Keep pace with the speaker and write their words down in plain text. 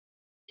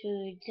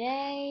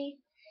Today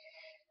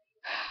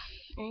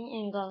I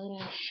am going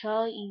to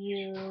show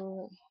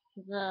you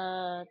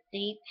the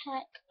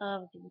 3-pack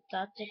of the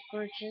Dr.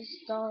 Gorgeous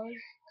dolls.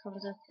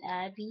 Comes with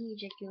Abby,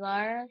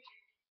 Draculaura,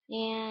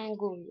 and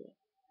ghoulia.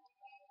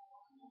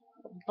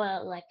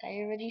 But like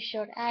I already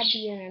showed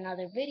Abby in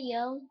another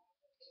video,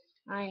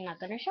 I'm not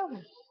going to show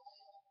her.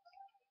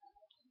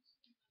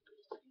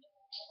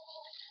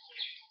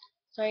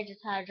 So I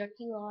just have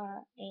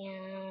Draculaura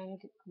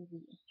and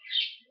ghoulia.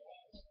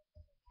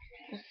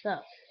 So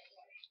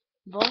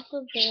both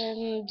of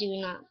them do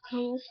not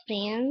come with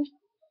stands.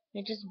 I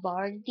just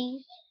borrowed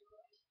these.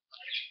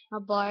 I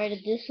borrowed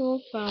this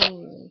one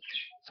from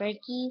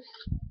Frankie's,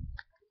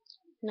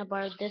 and I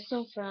borrowed this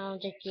one from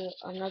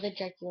another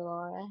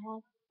Draculaura I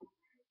have.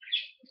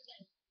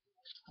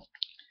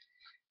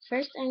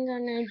 First, I'm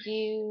gonna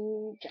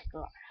do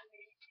Draculaura.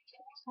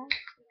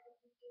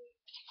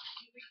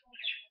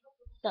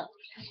 So,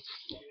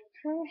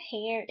 her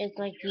hair is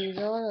like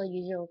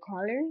usual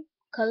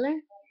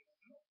color.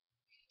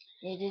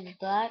 It is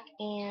black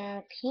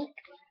and pink,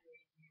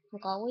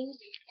 like always,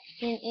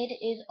 and it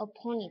is a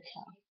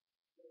ponytail.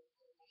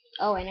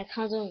 Oh, and it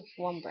comes with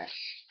one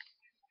brush,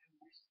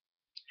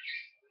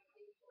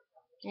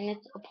 and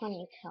it's a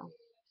ponytail.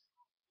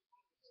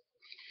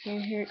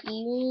 And her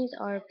earrings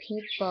are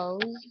pink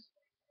bows.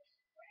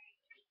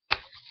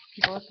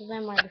 Both of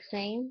them are the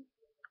same.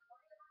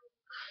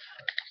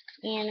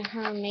 And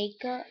her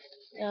makeup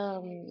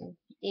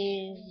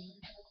is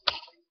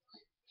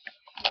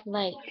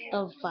like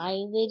a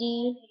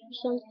violety or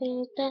something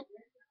like that.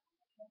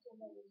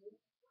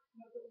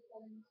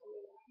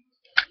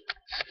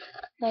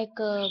 Like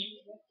a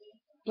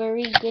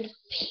very good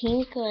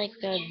pink, like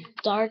a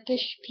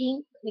darkish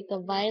pink, like a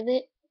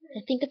violet.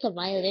 I think it's a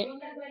violet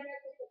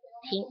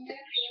pink.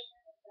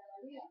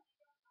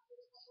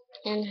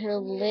 And her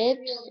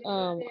lips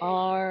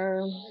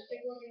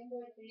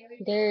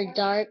they're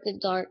dark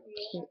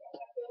pink.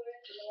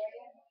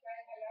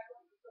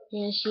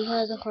 And she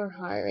has her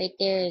heart right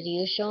there as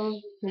usual.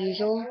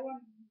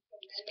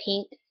 It's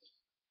pink.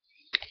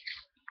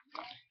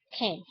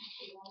 Okay,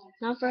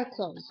 now for her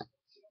clothes.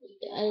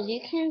 As you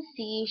can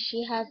see,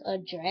 she has a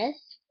dress.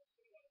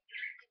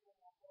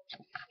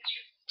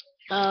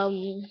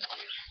 And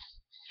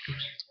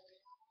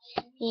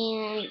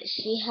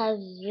she has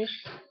this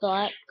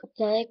black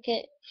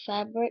delicate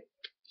fabric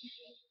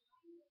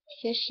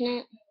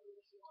fishnet,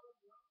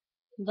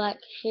 black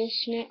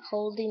fishnet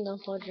holding the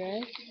whole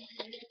dress.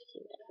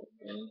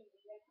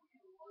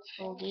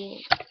 Holding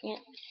it,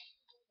 yeah.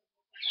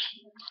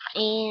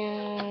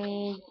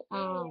 And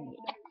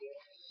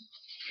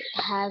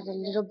has a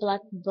little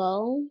black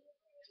bow,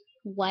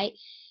 white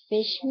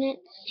fishnet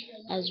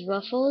as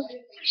ruffles,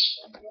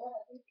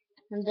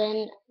 and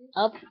then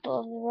up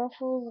of the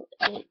ruffles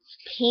it's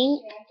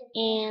pink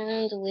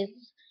and with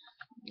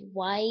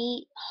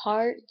white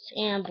hearts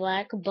and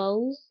black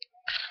bows.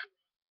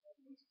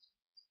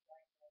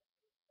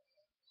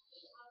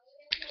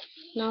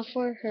 Now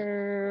for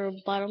her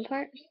bottom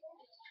part,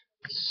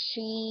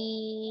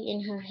 she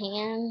in her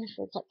hand, I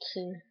forgot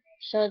to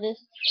show this,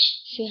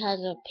 she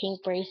has a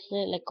pink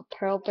bracelet, like a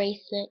pearl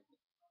bracelet.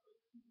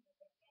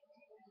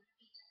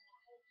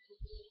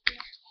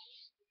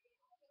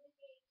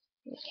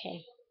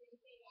 Okay,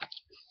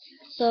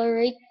 so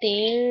right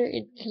there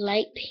it's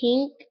light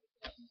pink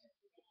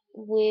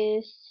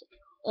with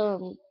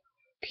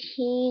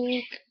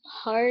pink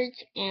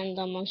hearts and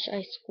the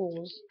moisturized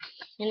schools,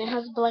 and it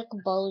has black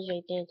bows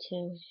right there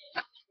too,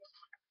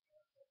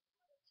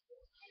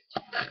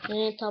 and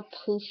it's all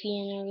poofy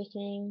and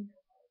everything.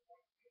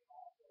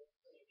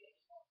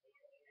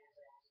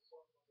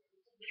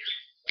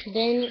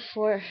 Then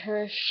for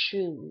her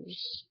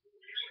shoes,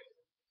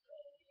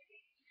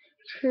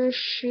 her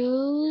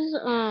shoes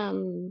are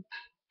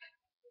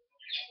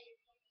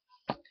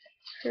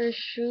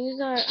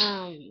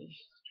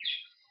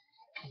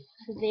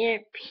they're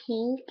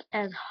pink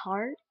as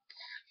heart.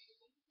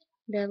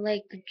 They're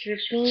like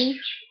dripping.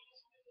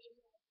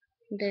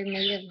 They're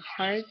made of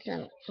hearts,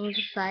 and on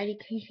the side you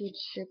can see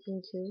it's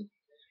dripping too.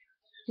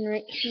 And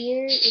right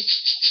here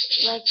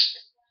it's like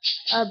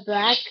a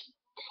black,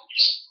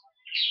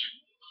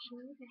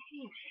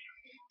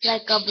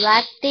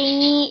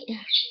 thingy,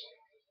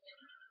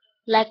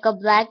 like a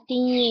black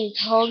thingy is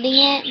holding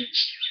it.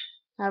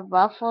 A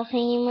ruffle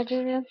thingy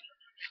majig.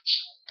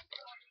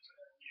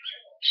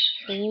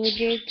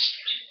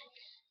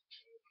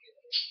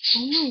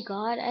 Oh my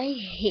god, I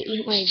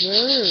hate my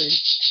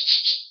birds.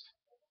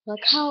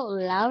 Look how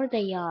loud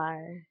they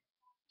are.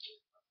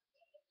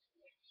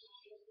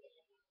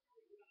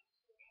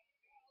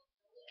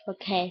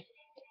 Okay,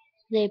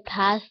 they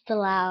passed the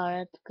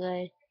loud. That's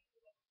good.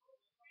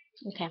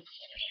 Okay.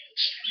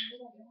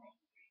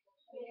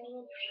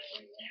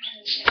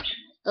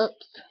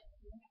 Oops.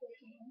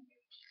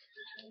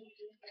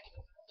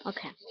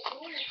 Okay.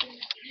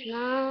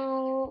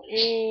 Now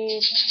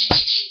it's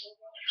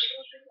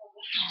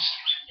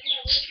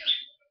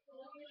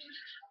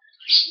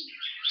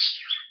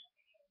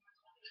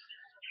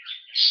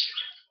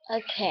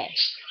okay.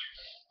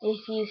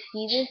 If you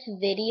see this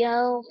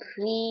video,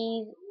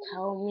 please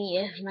tell me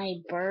if my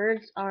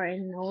birds are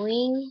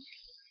annoying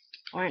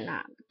or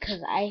not,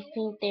 because I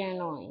think they're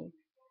annoying.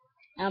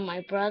 And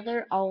my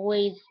brother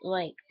always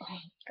like, oh my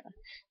god,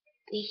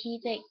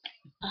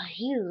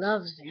 he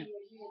loves them.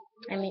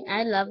 I mean,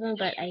 I love them,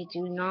 but I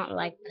do not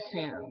like the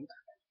sound.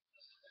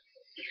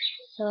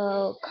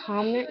 So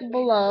comment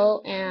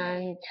below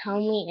and tell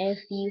me if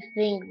you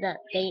think that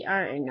they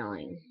are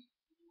annoying,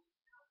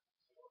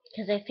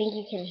 because I think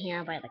you can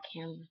hear by the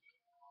camera.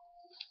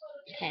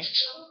 Okay,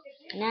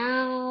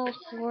 now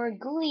for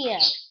ghoulia.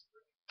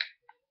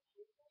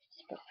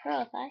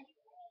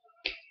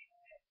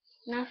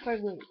 Now for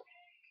ghoulia.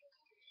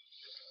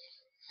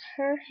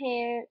 Her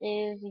hair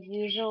is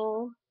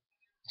usual,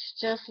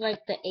 just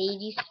like the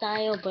 80s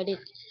style, but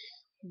it's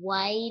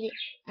white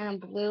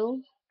and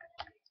blue,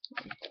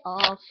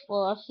 all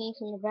fluffy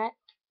from the back.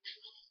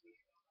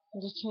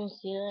 You can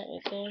see that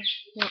right there.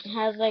 It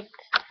has like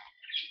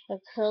a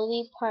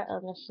curly part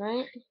on the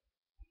front,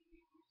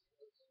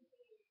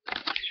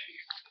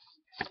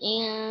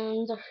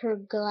 and her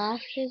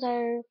glasses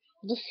are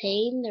the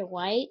same, they're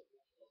white.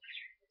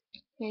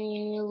 And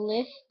when you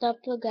lift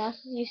up the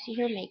glasses, you see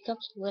her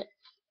makeup split.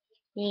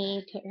 When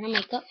you put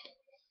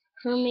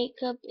her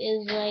makeup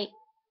is like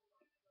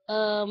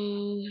a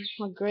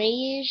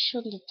grayish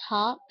on the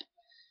top,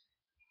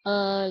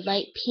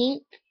 light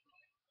pink,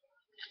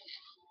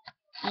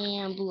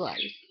 and blue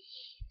eyes.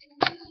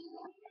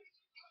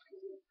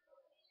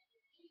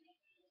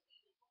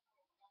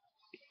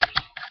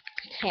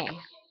 Okay.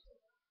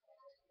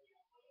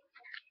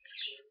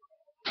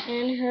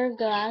 And her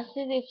glasses,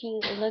 if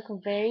you look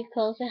very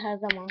close, it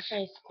has a monster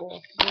high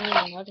school. I didn't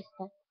even notice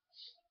that.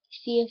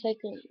 See if I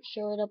can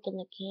show it up in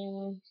the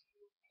camera.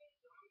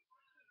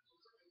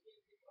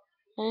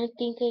 I don't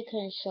think I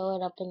can show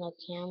it up in the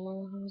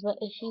camera, but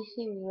if you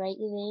see right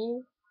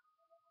there,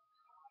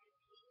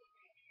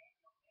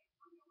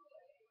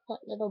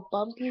 that little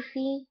bump you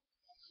see,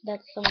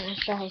 that's the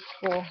monster high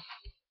school.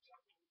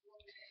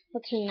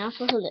 Okay, now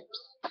for her lips.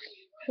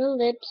 Her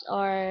lips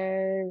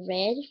are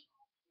red.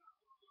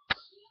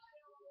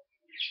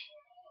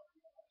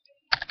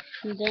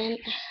 And then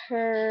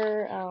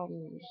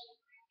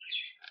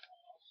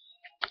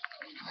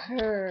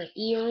her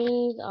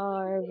earrings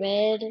are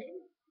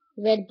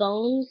red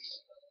bones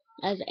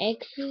as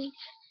X's.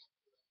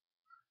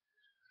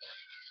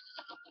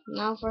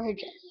 Now for her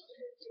dress.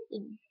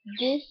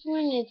 This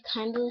one is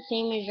kind of the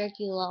same as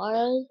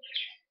Draculaura's,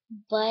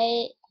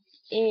 but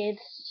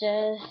it's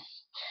just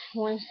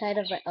one side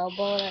of the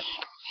elbow that's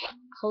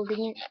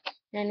holding it,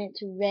 and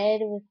it's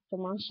red with the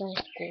monster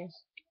high schools.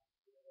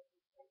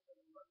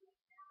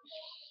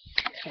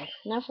 Okay,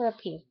 now for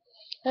up here.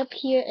 Up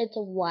here it's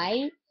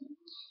white,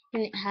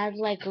 and it has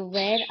like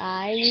red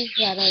eyes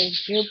that are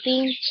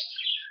drooping,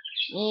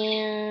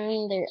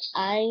 and their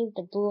eyes,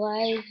 the blue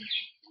eyes.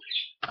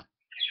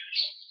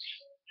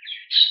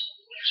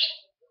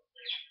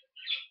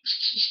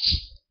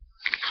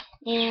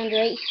 And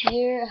right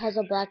here it has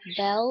a black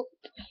belt,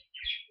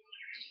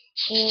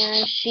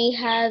 and she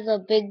has a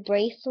big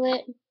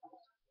bracelet.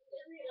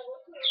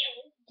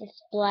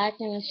 It's black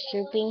and it's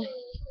drooping.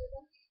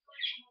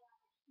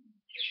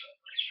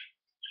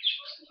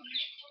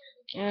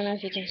 I don't know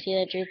if you can see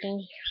that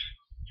drooping.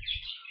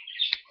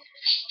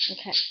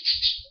 Okay.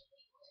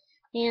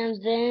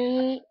 And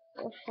then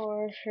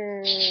for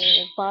her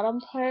bottom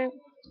part,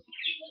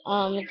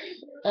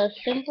 it's a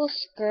simple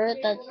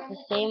skirt that's the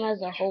same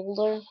as a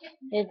holder.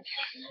 It's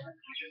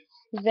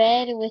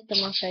red with the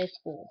Maasai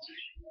schools.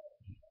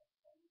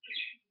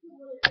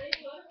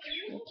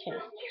 Okay.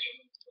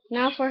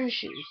 Now for her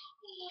shoes.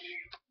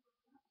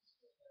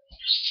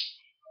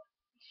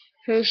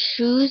 Her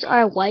shoes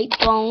are white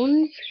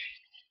bones.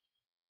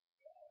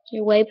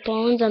 Your white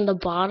bones on the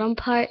bottom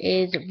part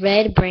is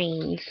red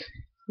brains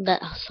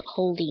that's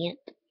holding it.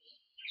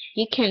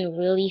 You can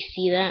really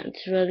see that.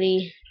 It's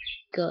really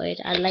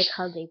good. I like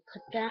how they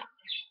put that.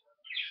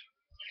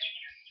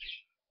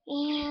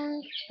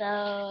 And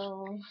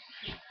so,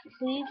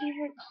 please leave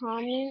your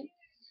comments,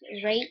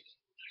 leave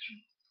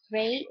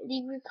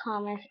your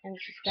comments, and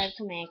subscribe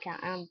to my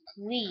account. And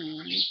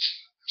please,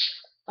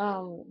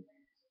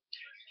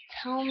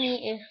 tell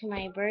me if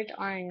my birds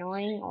are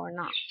annoying or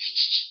not,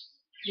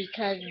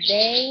 because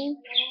they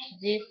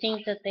do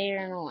think that they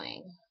are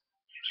annoying,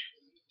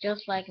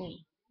 just like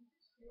me.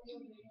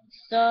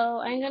 So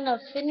I'm gonna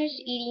finish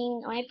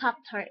eating my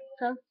Pop-Tart.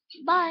 So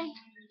bye.